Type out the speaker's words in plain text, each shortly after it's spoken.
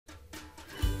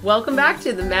Welcome back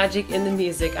to The Magic in the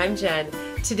Music. I'm Jen.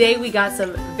 Today we got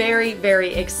some very,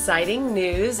 very exciting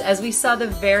news as we saw the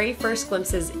very first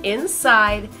glimpses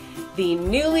inside the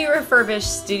newly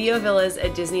refurbished studio villas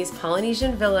at Disney's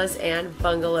Polynesian Vilas and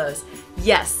Bungalows.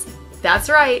 Yes, that's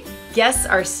right. Guests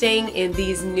are staying in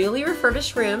these newly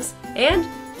refurbished rooms, and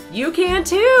you can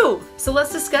too! So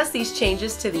let's discuss these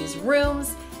changes to these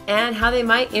rooms and how they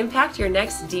might impact your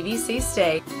next DVC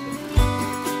stay.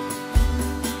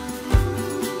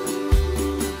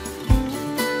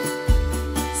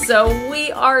 So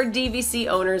we are DVC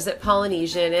owners at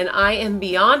Polynesian, and I am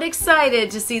beyond excited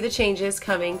to see the changes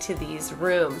coming to these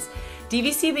rooms.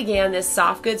 DVC began this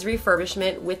soft goods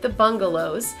refurbishment with the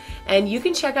bungalows, and you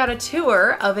can check out a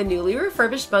tour of a newly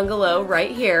refurbished bungalow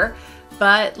right here.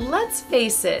 But let's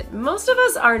face it, most of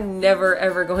us are never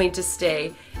ever going to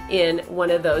stay in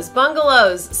one of those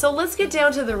bungalows. So let's get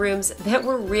down to the rooms that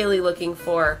we're really looking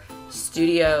for: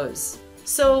 studios.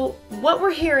 So what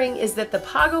we're hearing is that the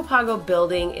Pago Pago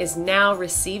building is now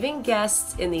receiving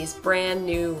guests in these brand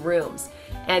new rooms.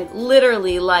 And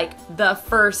literally like the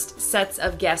first sets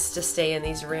of guests to stay in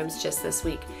these rooms just this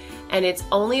week. And it's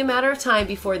only a matter of time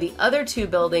before the other two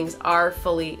buildings are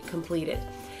fully completed.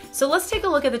 So let's take a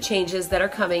look at the changes that are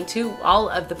coming to all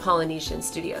of the Polynesian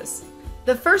studios.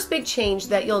 The first big change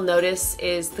that you'll notice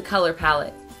is the color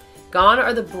palette. Gone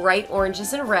are the bright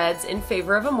oranges and reds in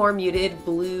favor of a more muted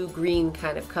blue-green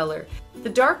kind of color. The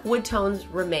dark wood tones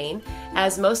remain,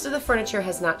 as most of the furniture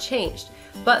has not changed,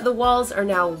 but the walls are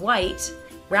now white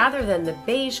rather than the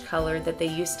beige color that they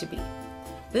used to be.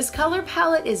 This color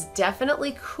palette is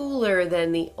definitely cooler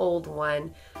than the old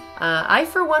one. I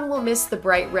for one will miss the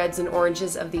bright reds and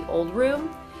oranges of the old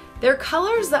room. They're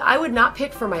colors that I would not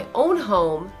pick for my own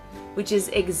home, which is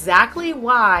exactly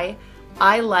why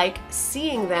I like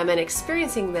seeing them and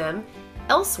experiencing them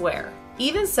elsewhere.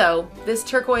 Even so, this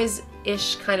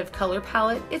turquoise-ish kind of color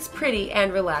palette, it's pretty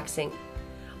and relaxing.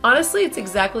 Honestly, it's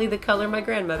exactly the color my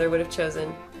grandmother would have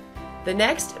chosen. The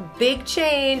next big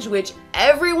change, which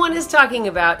everyone is talking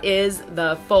about, is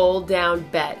the fold-down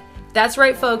bed. That's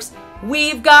right, folks.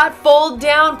 We've got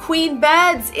fold-down queen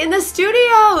beds in the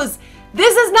studios.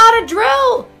 This is not a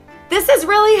drill. This is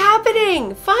really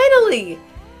happening, finally.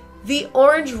 The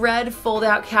orange-red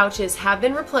fold-out couches have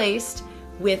been replaced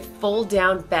with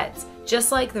fold-down beds,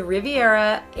 just like the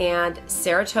Riviera and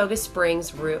Saratoga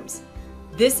Springs rooms.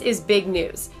 This is big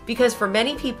news because for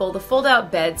many people, the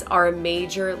fold-out beds are a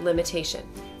major limitation.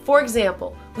 For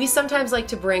example, we sometimes like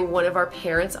to bring one of our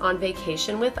parents on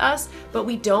vacation with us, but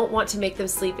we don't want to make them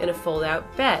sleep in a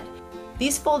fold-out bed.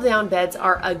 These fold-down beds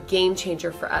are a game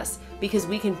changer for us because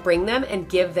we can bring them and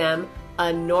give them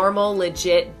a normal,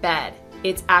 legit bed.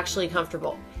 It's actually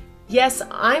comfortable. Yes,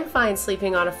 I'm fine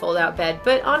sleeping on a fold-out bed,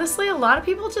 but honestly, a lot of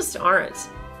people just aren't.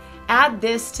 Add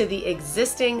this to the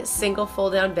existing single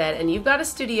fold-down bed, and you've got a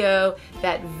studio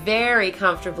that very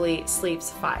comfortably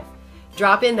sleeps 5.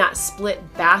 Drop in that split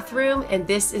bathroom, and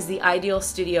this is the ideal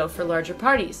studio for larger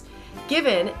parties,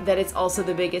 given that it's also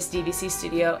the biggest DVC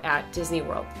studio at Disney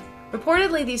World.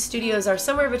 Reportedly, these studios are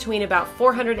somewhere between about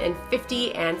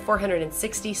 450 and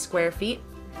 460 square feet.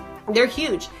 They're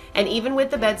huge, and even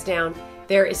with the beds down,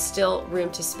 there is still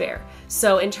room to spare.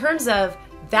 So in terms of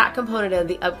that component of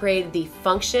the upgrade, the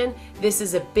function, this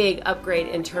is a big upgrade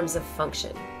in terms of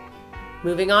function.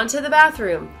 Moving on to the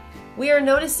bathroom. We are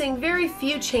noticing very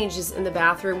few changes in the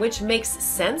bathroom, which makes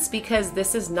sense because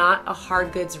this is not a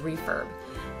hard goods refurb.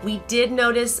 We did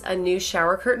notice a new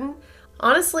shower curtain.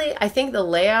 Honestly, I think the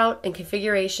layout and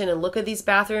configuration and look of these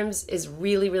bathrooms is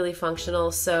really, really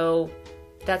functional, so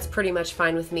that's pretty much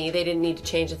fine with me. They didn't need to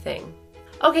change a thing.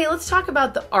 Okay, let's talk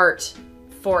about the art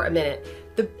for a minute.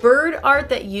 The bird art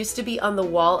that used to be on the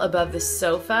wall above the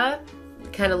sofa,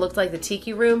 kind of looked like the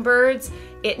tiki room birds,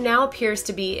 it now appears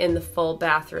to be in the full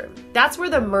bathroom. That's where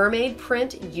the mermaid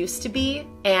print used to be,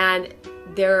 and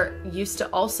there used to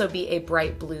also be a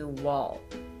bright blue wall.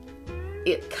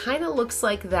 It kind of looks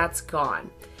like that's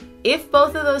gone. If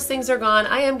both of those things are gone,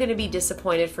 I am going to be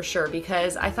disappointed for sure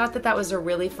because I thought that that was a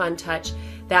really fun touch.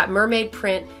 That mermaid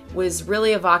print was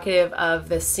really evocative of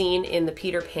the scene in the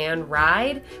Peter Pan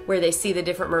ride where they see the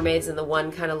different mermaids and the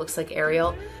one kind of looks like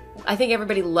Ariel. I think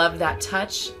everybody loved that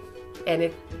touch, and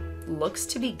it looks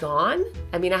to be gone.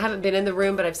 I mean, I haven't been in the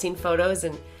room, but I've seen photos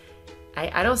and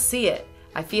I don't see it.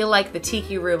 I feel like the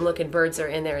tiki room looking birds are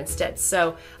in there instead.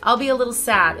 So I'll be a little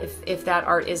sad if that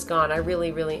art is gone. I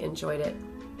really, really enjoyed it.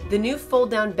 The new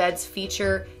fold-down beds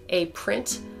feature a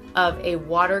print of a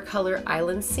watercolor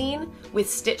island scene with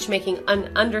Stitch making an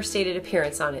understated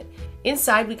appearance on it.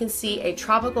 Inside we can see a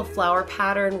tropical flower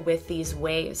pattern with these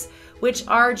waves, which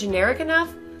are generic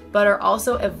enough but are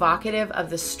also evocative of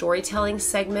the storytelling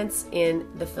segments in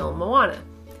the film Moana.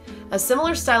 A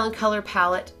similar style and color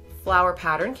palette flower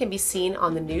pattern can be seen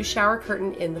on the new shower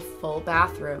curtain in the full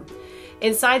bathroom.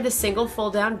 Inside the single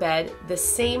fold-down bed, the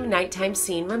same nighttime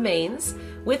scene remains,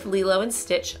 with Lilo and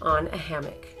Stitch on a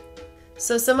hammock.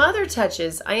 So some other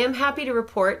touches, I am happy to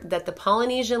report that the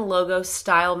Polynesian logo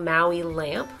style Maui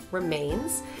lamp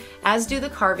remains, as do the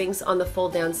carvings on the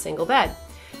fold-down single bed.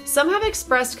 Some have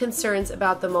expressed concerns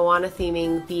about the Moana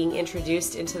theming being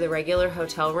introduced into the regular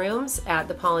hotel rooms at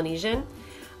the Polynesian.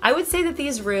 I would say that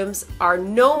these rooms are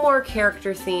no more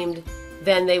character themed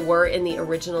than they were in the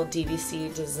original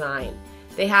DVC design.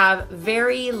 They have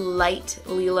very light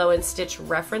Lilo and Stitch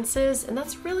references, and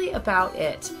that's really about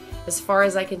it, as far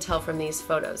as I can tell from these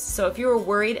photos. So if you were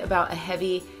worried about a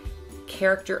heavy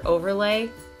character overlay,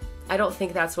 I don't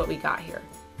think that's what we got here.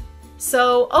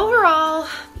 So overall,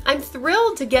 I'm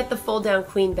thrilled to get the fold-down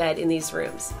queen bed in these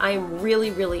rooms. I am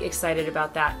really excited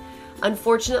about that.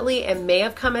 Unfortunately, it may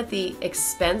have come at the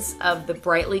expense of the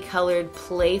brightly colored,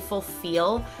 playful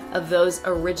feel of those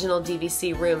original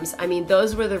DVC rooms. I mean,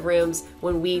 those were the rooms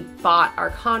when we bought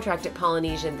our contract at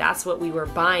Polynesian. That's what we were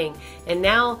buying. And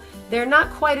now they're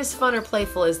not quite as fun or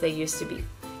playful as they used to be.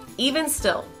 Even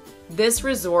still, this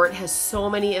resort has so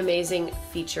many amazing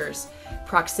features.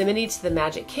 Proximity to the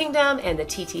Magic Kingdom and the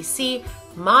TTC,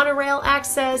 monorail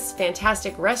access,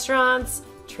 fantastic restaurants,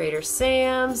 Trader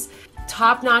Sam's,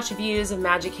 top-notch views of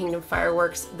Magic Kingdom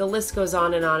fireworks. The list goes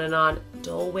on and on and on.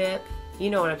 Dole Whip, you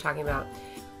know what I'm talking about.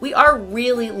 We are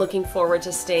really looking forward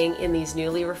to staying in these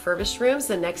newly refurbished rooms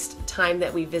the next time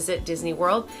that we visit Disney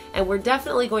World, and we're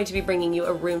definitely going to be bringing you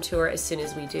a room tour as soon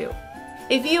as we do.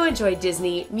 If you enjoy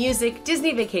Disney music,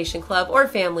 Disney Vacation Club, or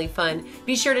family fun,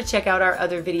 be sure to check out our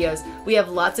other videos. We have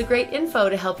lots of great info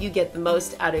to help you get the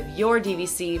most out of your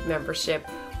DVC membership,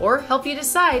 or help you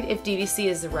decide if DVC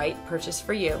is the right purchase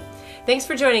for you. Thanks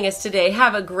for joining us today.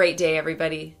 Have a great day,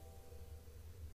 everybody.